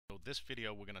So this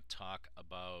video we're going to talk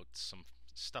about some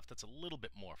stuff that's a little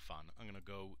bit more fun. I'm going to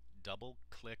go double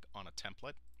click on a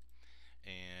template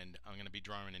and I'm going to be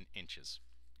drawing in inches.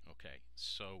 Okay,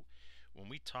 so when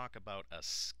we talk about a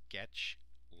sketch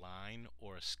line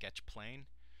or a sketch plane,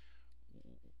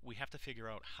 we have to figure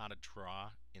out how to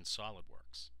draw in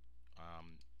Solidworks.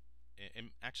 And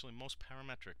actually most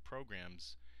parametric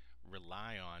programs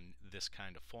rely on this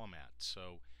kind of format.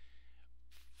 So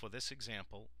for this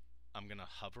example, I'm going to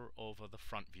hover over the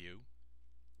front view,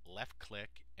 left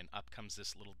click, and up comes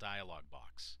this little dialog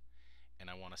box. And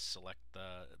I want to select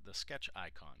the sketch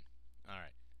icon.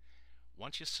 Alright,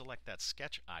 once you select that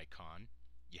sketch icon,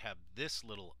 you have this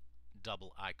little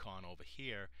double icon over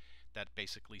here that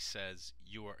basically says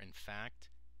you are in fact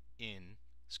in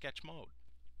sketch mode.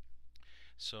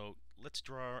 So let's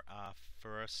draw our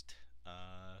first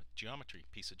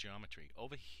piece of geometry.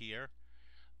 Over here,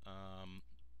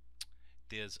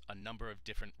 there's a number of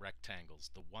different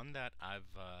rectangles. The one that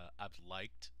I've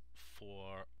liked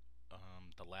for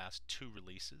the last two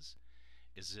releases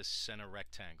is this center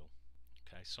rectangle.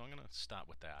 Okay, so I'm going to start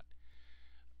with that.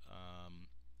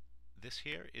 This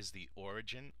here is the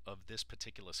origin of this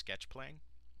particular sketch plane.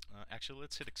 Actually,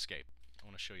 let's hit escape. I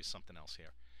want to show you something else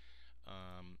here.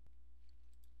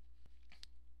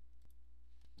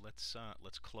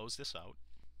 Let's close this out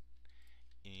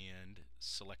and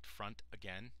select front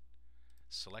again.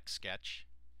 Select sketch.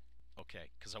 Okay,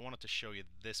 because I wanted to show you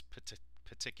this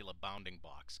particular bounding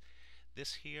box.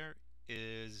 This here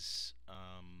is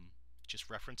just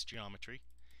reference geometry.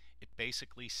 It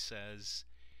basically says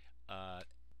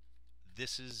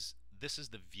this is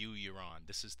the view you're on.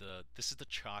 This is the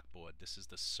chalkboard. This is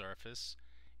the surface.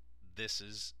 This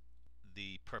is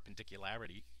the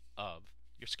perpendicularity of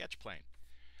your sketch plane.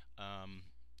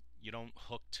 You don't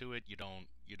hook to it. You don't.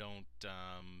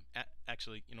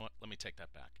 Actually, you know what? Let me take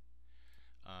that back.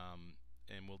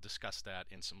 And we'll discuss that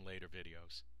in some later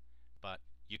videos. But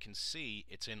you can see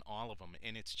it's in all of them,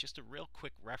 and it's just a real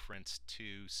quick reference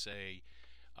to say,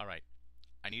 all right,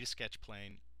 I need a sketch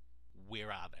plane.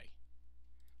 Where are they?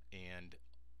 And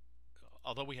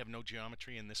although we have no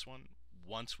geometry in this one,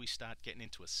 once we start getting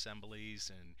into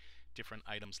assemblies and different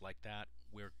items like that,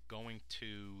 we're going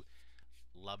to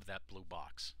love that blue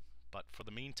box. But for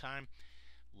the meantime,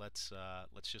 let's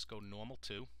just go normal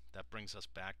 2. That brings us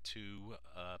back to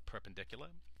perpendicular,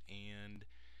 and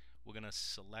we're going to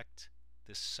select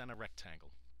this center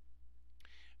rectangle.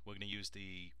 We're going to use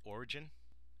the origin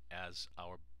as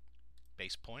our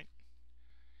base point,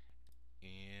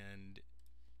 and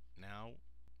now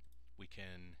we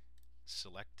can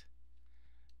select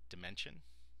dimension,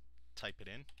 type it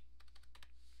in,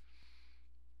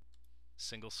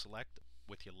 single select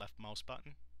with your left mouse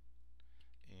button,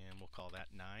 and we'll call that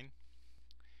 9.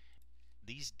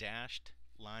 These dashed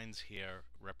lines here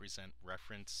represent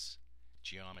reference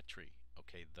geometry.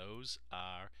 Okay, those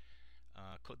are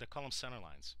they call them center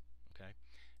lines. Okay,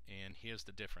 and here's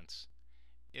the difference.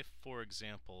 If, for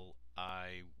example,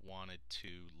 I wanted to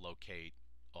locate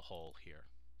a hole here,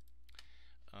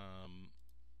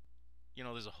 you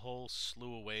know, there's a whole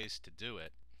slew of ways to do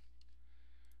it,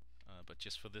 but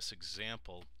just for this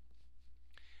example,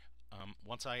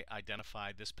 once I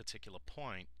identify this particular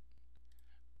point,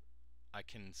 I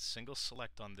can single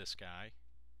select on this guy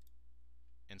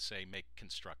and say make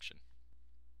construction.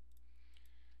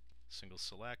 Single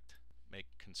select, make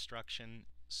construction,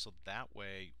 so that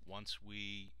way once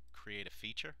we create a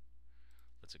feature,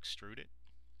 let's extrude it.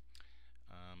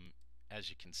 As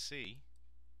you can see,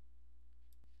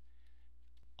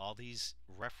 all these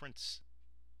reference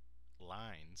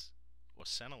lines or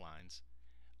center lines,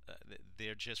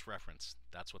 they're just reference.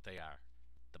 That's what they are.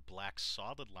 The black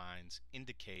solid lines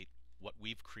indicate what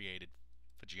we've created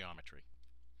for geometry.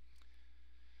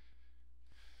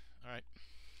 All right,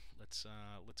 let's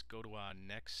go to our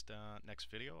next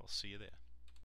video. I'll see you there.